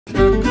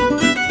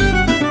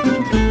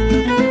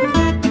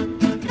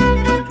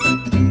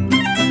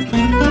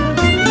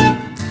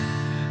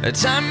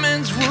Time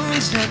mends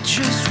wounds that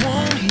just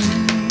won't heal.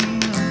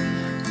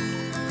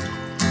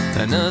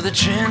 Another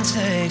chance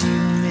that you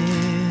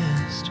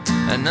missed,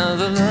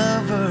 another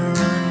lover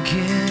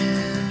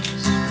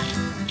unkissed.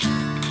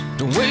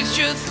 Don't waste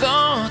your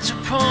thoughts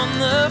upon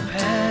the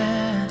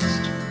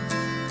past,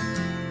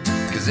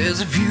 'cause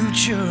there's a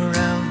future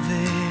out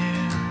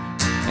there,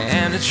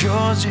 and it's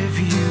yours if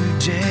you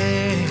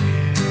dare.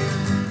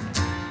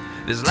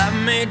 This life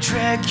may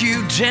drag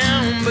you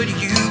down, but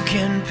you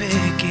can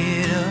pick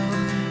it up.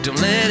 Don't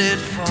let it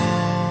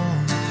fall,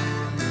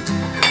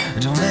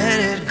 don't let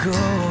it go.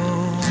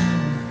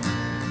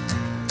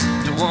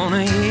 Don't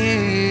wanna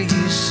hear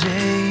you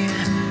say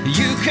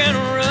you can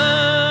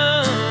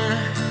run,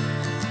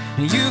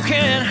 you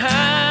can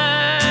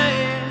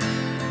hide,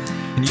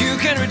 you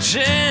can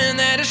pretend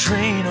that it's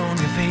rain on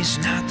your face,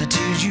 not the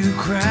tears you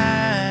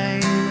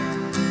cry.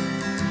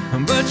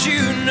 But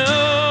you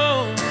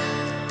know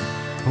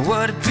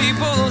what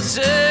people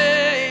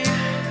say,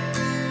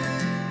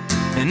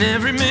 and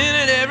every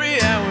minute,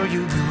 every hour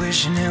you'll be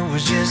wishing it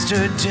was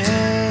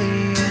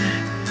yesterday.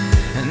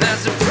 And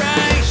that's the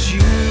price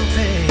you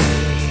pay.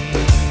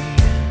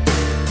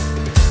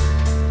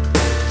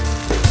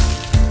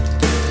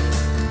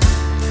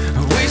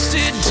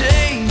 Wasted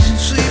days and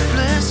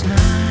sleepless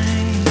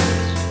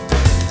nights,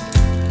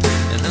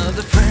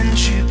 another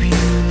friendship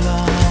you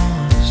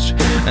lost,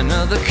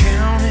 another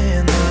count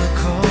in the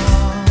cost.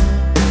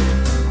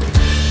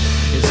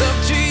 It's up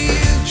to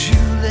you to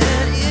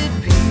let it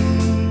be,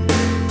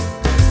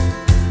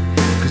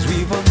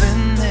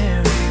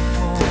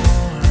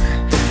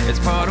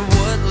 part of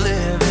what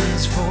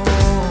living's for.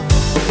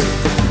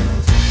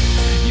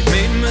 You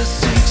made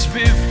mistakes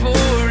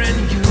before and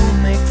you'll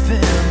make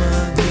them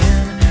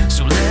again.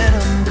 So let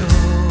them go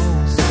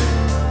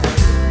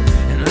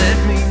and let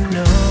me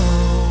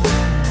know.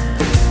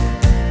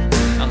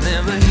 I'll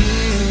never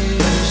hear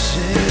you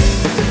say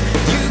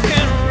you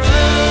can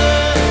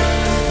run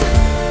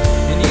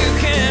and you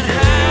can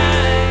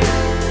hide.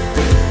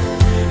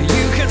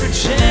 You can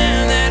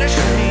pretend that it's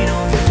rain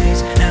on your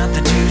face, not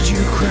the tears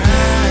you cry.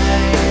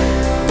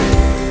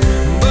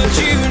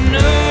 You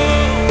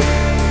know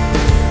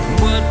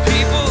what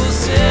people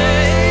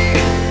say,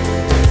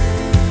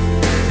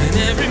 and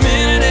every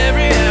minute,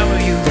 every hour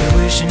you'll be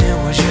wishing it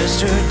was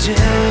yesterday.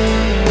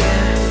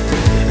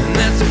 And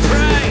that's the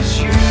price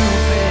you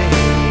pay.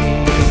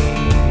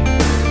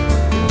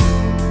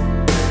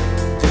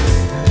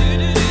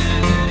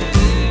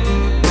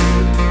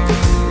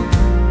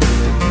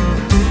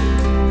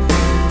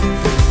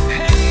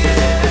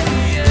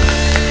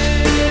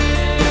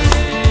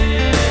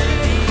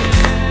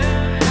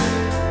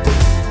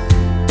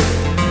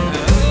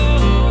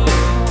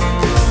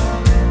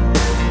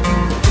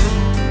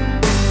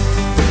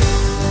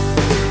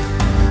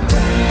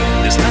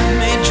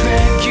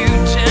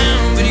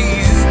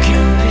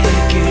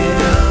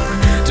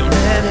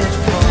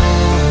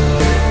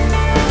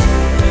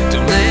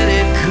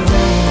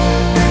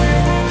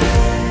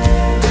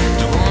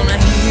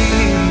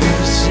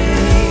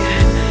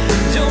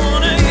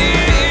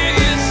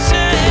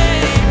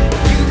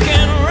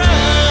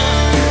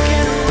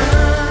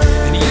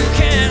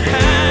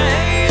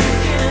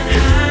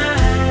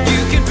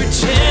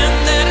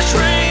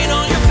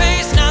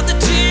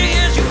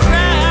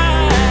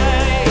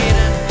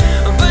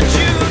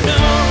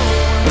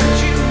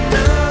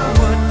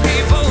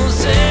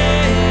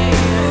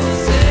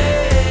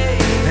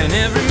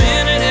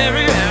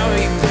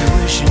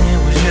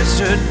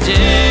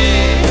 Today